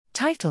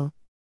Title: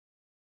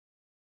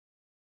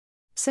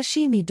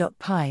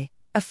 Sashimi.py,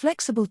 a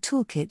flexible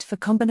toolkit for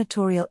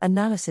combinatorial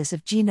analysis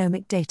of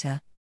genomic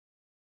data.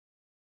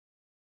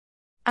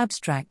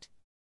 Abstract: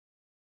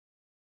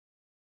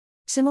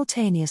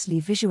 simultaneously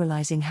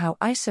visualizing how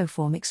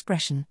isoform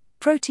expression,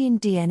 protein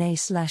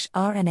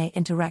DNA/RNA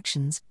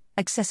interactions,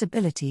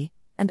 accessibility,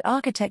 and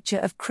architecture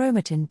of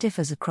chromatin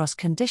differs across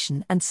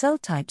condition and cell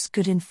types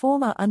could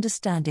inform our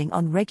understanding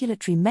on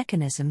regulatory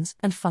mechanisms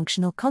and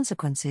functional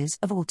consequences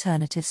of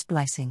alternative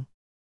splicing.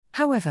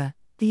 However,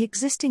 the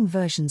existing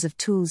versions of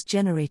tools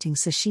generating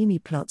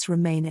sashimi plots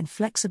remain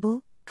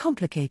inflexible,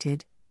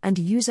 complicated, and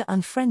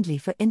user-unfriendly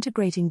for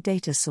integrating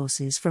data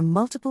sources from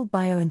multiple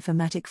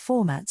bioinformatic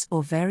formats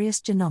or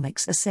various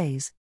genomics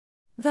assays.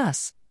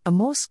 Thus, a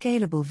more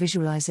scalable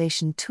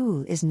visualization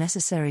tool is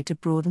necessary to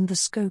broaden the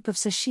scope of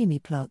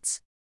sashimi plots.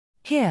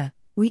 Here,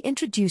 we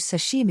introduce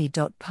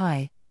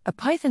Sashimi.py, a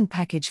Python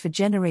package for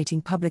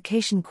generating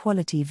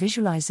publication-quality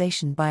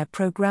visualization by a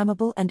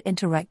programmable and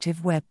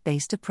interactive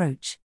web-based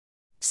approach.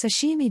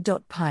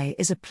 Sashimi.py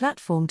is a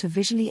platform to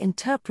visually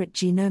interpret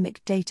genomic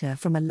data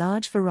from a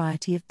large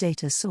variety of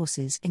data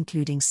sources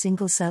including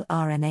single-cell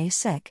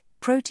RNA-seq,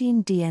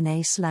 protein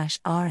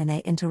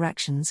DNA/RNA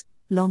interactions,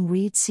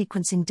 long-read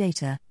sequencing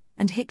data,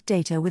 and HIC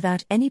data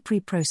without any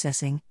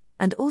pre-processing,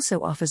 and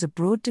also offers a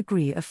broad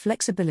degree of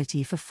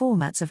flexibility for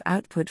formats of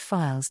output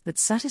files that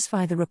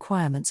satisfy the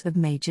requirements of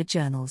major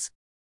journals.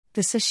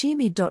 The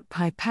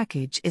Sashimi.py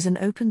package is an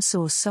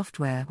open-source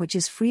software which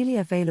is freely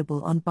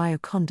available on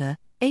Bioconda,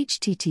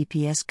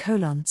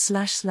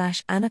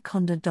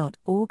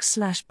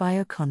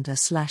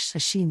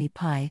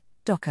 https://anaconda.org/bioconda/sashimi.py,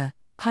 Docker,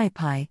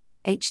 PyPy,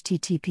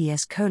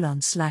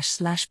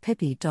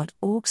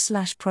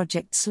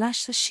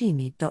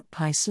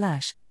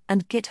 https://pipi.org/project/sashimi.py/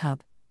 and GitHub,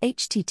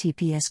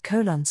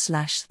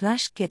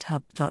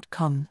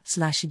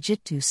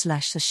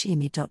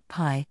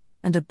 https://github.com/jitto/sashimi.py,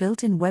 and a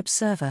built-in web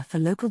server for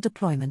local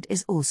deployment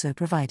is also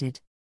provided.